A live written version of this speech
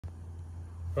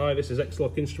Hi, this is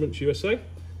X-Lock Instruments USA,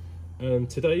 and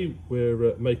today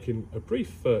we're making a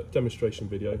brief demonstration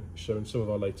video showing some of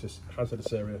our latest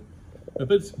hazardous area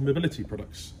mobility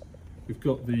products. We've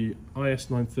got the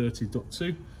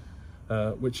IS930.2,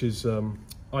 which is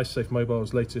i.safe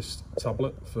Mobile's latest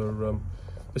tablet for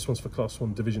this one's for Class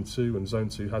 1 Division 2 and Zone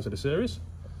 2 hazardous areas.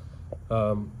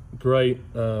 Great,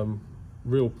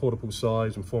 real portable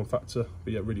size and form factor,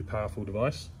 but yet really powerful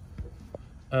device.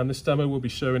 And this demo will be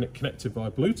showing it connected via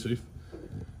Bluetooth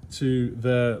to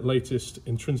their latest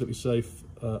intrinsically safe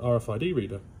RFID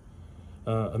reader.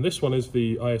 And this one is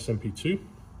the IS-MP.2,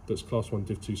 that's Class 1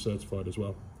 Div 2 certified as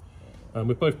well. And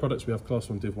with both products we have Class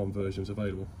 1 Div 1 versions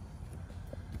available.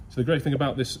 So the great thing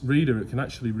about this reader, it can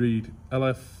actually read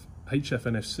LF, HF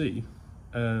NFC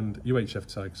and UHF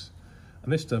tags.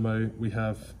 And this demo we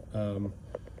have some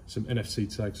NFC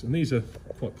tags, and these are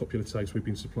quite popular tags we've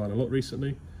been supplying a lot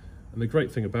recently. And the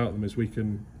great thing about them is we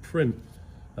can print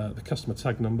the customer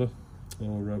tag number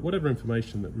or whatever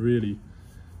information that really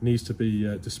needs to be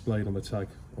displayed on the tag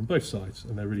on both sides,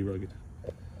 and they're really rugged.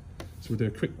 So we'll do a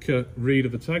quick read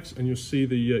of the tags and you'll see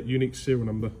the unique serial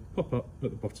number pop up at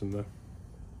the bottom there.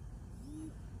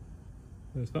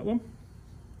 There's that one.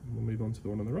 And we'll move on to the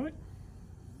one on the right.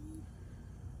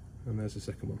 And there's the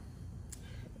second one.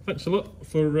 Thanks a lot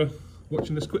for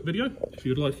watching this quick video. If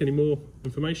you'd like any more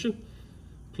information,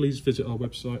 please visit our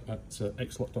website at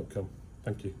xlock.com.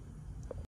 Thank you.